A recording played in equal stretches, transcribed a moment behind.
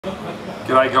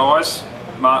G'day guys,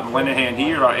 Martin Lenahan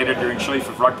here, Editor-in-Chief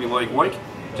of Rugby League Week.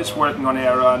 Just working on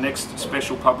our next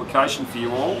special publication for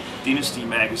you all, Dynasty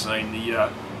magazine, the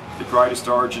greatest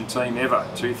Origin team ever,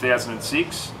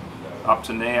 2006 up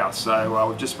to now. So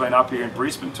we've just been up here in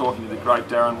Brisbane talking to the great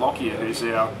Darren Lockyer, who's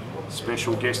our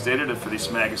special guest editor for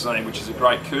this magazine, which is a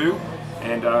great coup.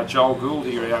 And Joel Gould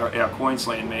here, our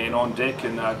Queensland man, on deck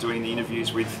and doing the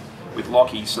interviews with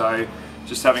Lockie. So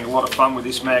just having a lot of fun with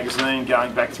this magazine,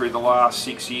 going back through the last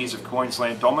 6 years of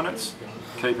Queensland dominance.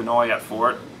 Keep an eye out for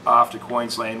it. After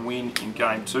Queensland win in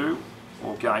Game 2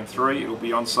 or Game 3, it'll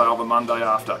be on sale the Monday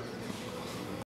after.